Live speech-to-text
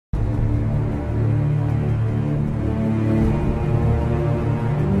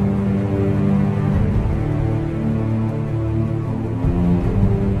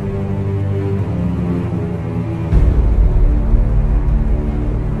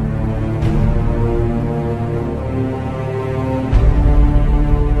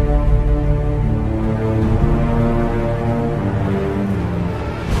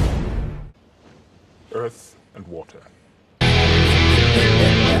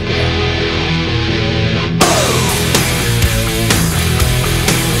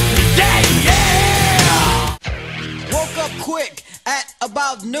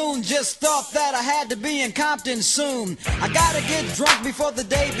afternoon, just thought that I had to be in Compton soon. I gotta get drunk before the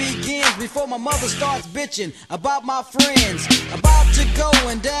day begins, before my mother starts bitching about my friends. About to go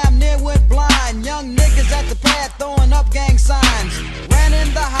and damn near went blind. Young niggas at the pad throwing up gang signs. Ran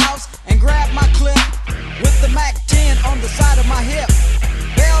in the house and grabbed my clip with the Mac 10 on the side of my hip.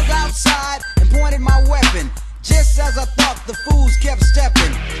 Bailed outside and pointed my weapon. Just as I thought, the fools kept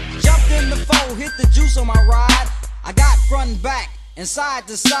stepping. Jumped in the foe, hit the juice on my ride. I got front and back and side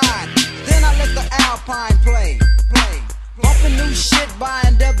to side. Then I let the Alpine play. Bumping new shit by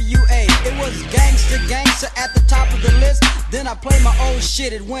NWA. It was gangster at the top of the list. Then I played my old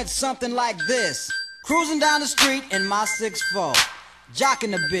shit, it went something like this. Cruising down the street in my 6'4",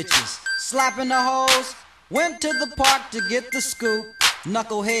 jocking the bitches, slapping the hoes. Went to the park to get the scoop.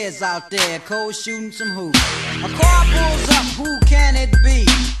 Knuckleheads out there, cold shooting some hoops. A car pulls up, who can it be?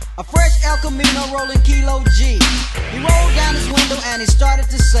 A fresh El Camino rolling Kilo G. He rolled down his window and he started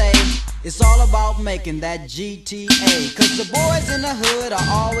to say, it's all about making that GTA. Cause the boys in the hood are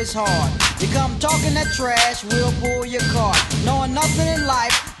always hard. You come talking that trash, we'll pull your car. Knowing nothing in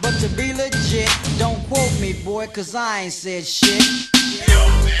life but to be legit. Don't quote me, boy, cause I ain't said shit.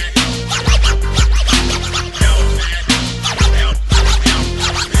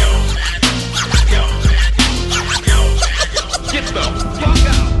 Get the fuck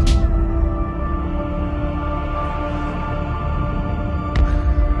out!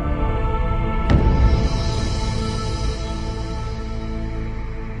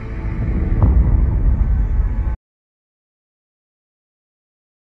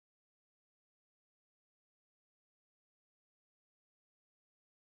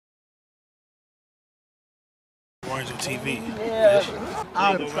 Angel TV. Yeah.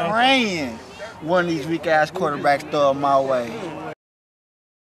 I'm praying one of these weak ass quarterbacks throw my way.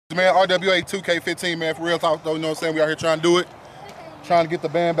 Man, RWA 2K15, man, for real talk though, you know what I'm saying? We out here trying to do it. Trying to get the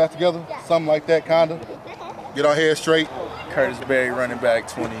band back together. Something like that, kinda. Get our heads straight. Curtis Berry, running back,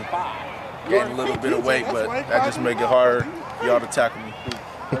 20. Getting a little bit of weight, but that just make it hard for y'all to tackle me.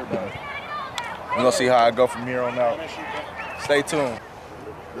 We're gonna see how I go from here on out. Stay tuned.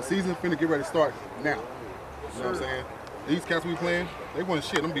 The season's finna get ready to start now. You know what I'm saying? These cats we playing, they wasn't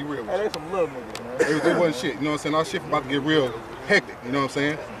shit, I'm gonna be real with you. Hey, they some little niggas, man. They wasn't shit, you know what I'm saying? Our shit about to get real hectic, you know what I'm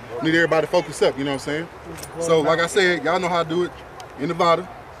saying? Need everybody to focus up, you know what I'm saying? So, like I said, y'all know how to do it in Nevada.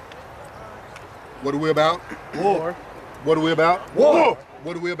 What are we about? War. What are we about? War.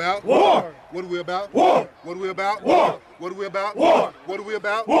 What are we about? War. What are we about? War. What are we about? War. What are we about? War. What are we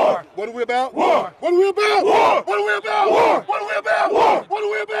about? War. What are we about? War. What are we about? War. What are we about? War. What are we about? War. What are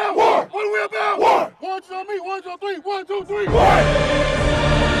we about? War. What are we about? War. 1, 2, me. 1, 2, 3. 1, 2, 3. War.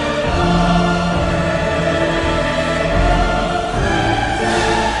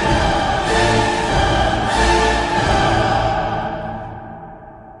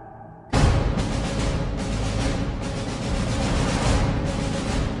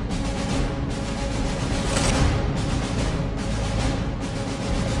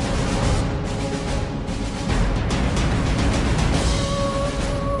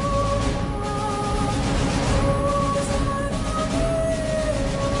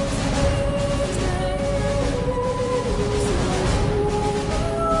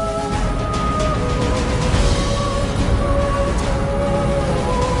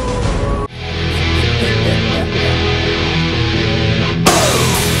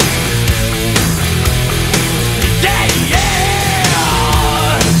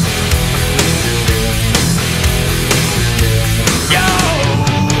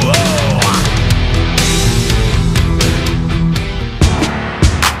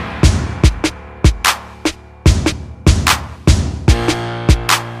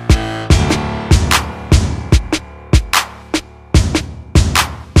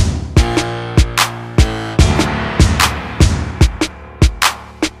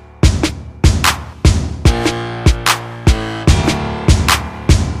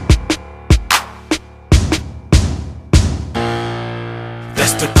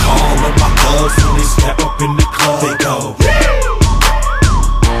 That's the call of my thugs when they step up in the club. They go.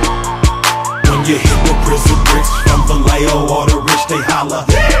 When you hit the prison bricks from Vallejo or the rich, they holler.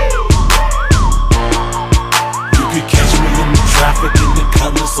 You could catch me in the traffic in the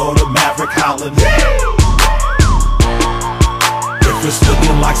Cutlass or the Maverick howling. If it's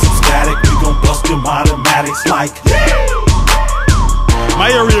looking like some static, we gon' bust them automatics like. My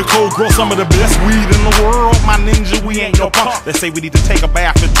area code grows some of the best weed in the world. My ninja, we ain't no punk. They say we need to take a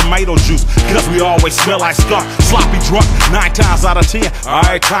bath in tomato juice, cause we always smell like skunk. Sloppy drunk, 9 times out of 10.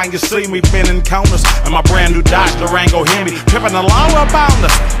 Every time you see me, been encounters. And my brand new Dodge Durango Hemi, pimping the law about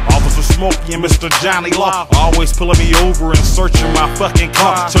us. Officer Smokey and Mr. Johnny Law always pulling me over and searching my fucking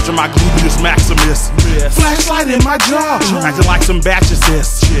car, searching my gluteus maximus. Flashlight in my jaw, acting like some batches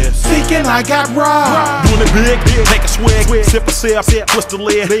is. Thinking I got robbed. Doing it big, take a swig, sip a sip, twist the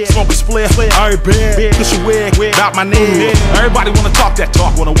lid, smoke a split. Alright, big, push a wig, about my knee. Everybody wanna talk that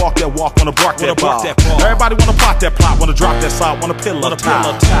talk, wanna walk that walk, wanna bark that ball. Everybody wanna plot that plot, wanna drop that salt, wanna pillow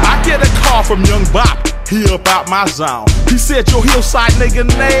top. I get a call from Young Bop, he about my zone. He said, yo, hillside nigga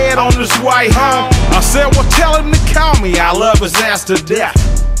Ned on his way home. I said, well, tell him to call me, I love his ass to death.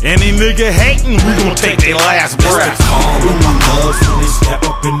 Any nigga hating, we gon' take their last breath. Call with my thugs when they step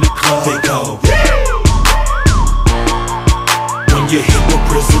up in the club, they go. When you hit the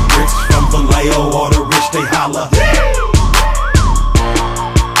prison bricks from Vallejo or the rich, they holla.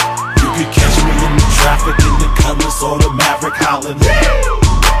 You could catch me in the traffic in the Cutlass or the Maverick hollin'.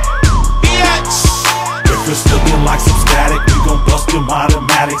 If it's looking like some static, we gon' bust them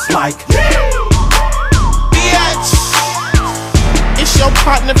automatics like. It's your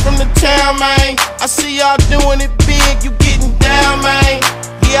partner from the town, man. I see y'all doing it big, you getting down, man.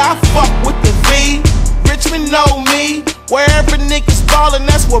 Yeah, I fuck with the V. Richmond know me. Wherever niggas ballin',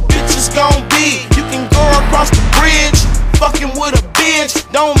 that's where bitches gon' be. You can go across the bridge, fucking with a bitch.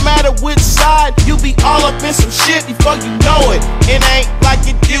 Don't matter which side, you be all up in some shit before you know it. It ain't like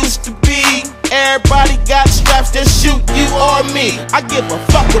it used to be. Everybody got straps that shoot you or me. I give a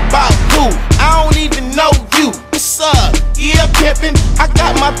fuck about who, I don't even know you. What's up? Yeah, pimpin', I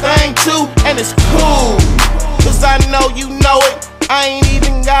got my thing too, and it's cool, cause I know you know it. I ain't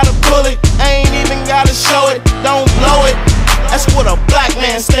even gotta pull it, I ain't even gotta show it. Don't blow it, that's what a black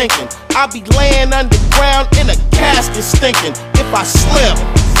man's thinking. I be laying underground in a casket stinking. If I slip,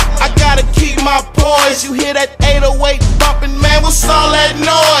 I gotta keep my poise. You hear that 808 bumping, man, what's all that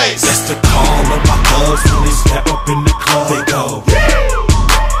noise? That's the call of my thugs when they step up in the club, they go.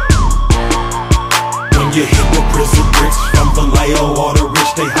 When you hit the prison bricks from Vallejo or the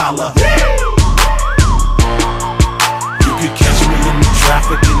rich, they holla. You could catch me in the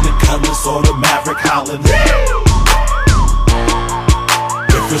traffic in the Cutlass or the Maverick hollin'.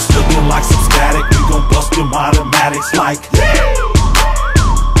 If it's looking like some static, we gon' bust them automatics like.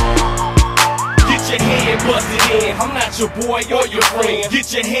 Get your head busted in, I'm not your boy or your friend.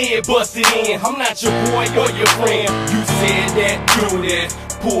 Get your head busted in, I'm not your boy or your friend. You said that, do that,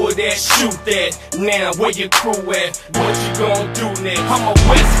 pull that, shoot that. Now where your crew at? What you gon' do next? I'm a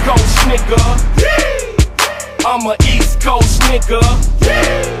West Coast nigga, I'm a East Coast nigga,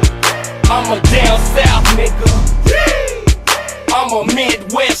 I'm a down south nigga, I'm a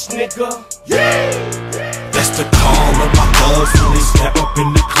Midwest nigga. That's the call of my thugs when they step up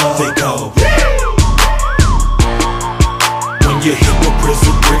in the club, they go. When you hit the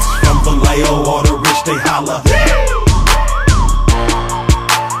prison bricks from Vallejo or the rich, they holla.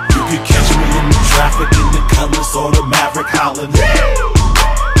 You could catch me in the traffic in the Cutlass or the Maverick hollin'.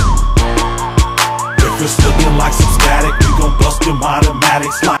 If it's looking like some static, we gon' bust them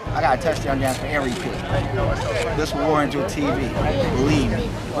automatics like. I got a touchdown down for every pick. This War Angel TV, believe me.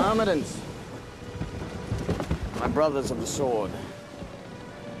 Mohammedans, my brothers of the sword.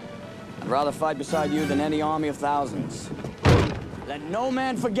 I'd rather fight beside you than any army of thousands. Let no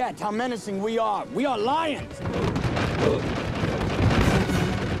man forget how menacing we are. We are lions.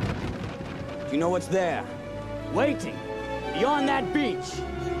 Do you know what's there? Waiting, beyond that beach.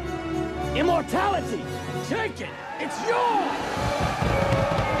 Immortality. Take it. It's yours.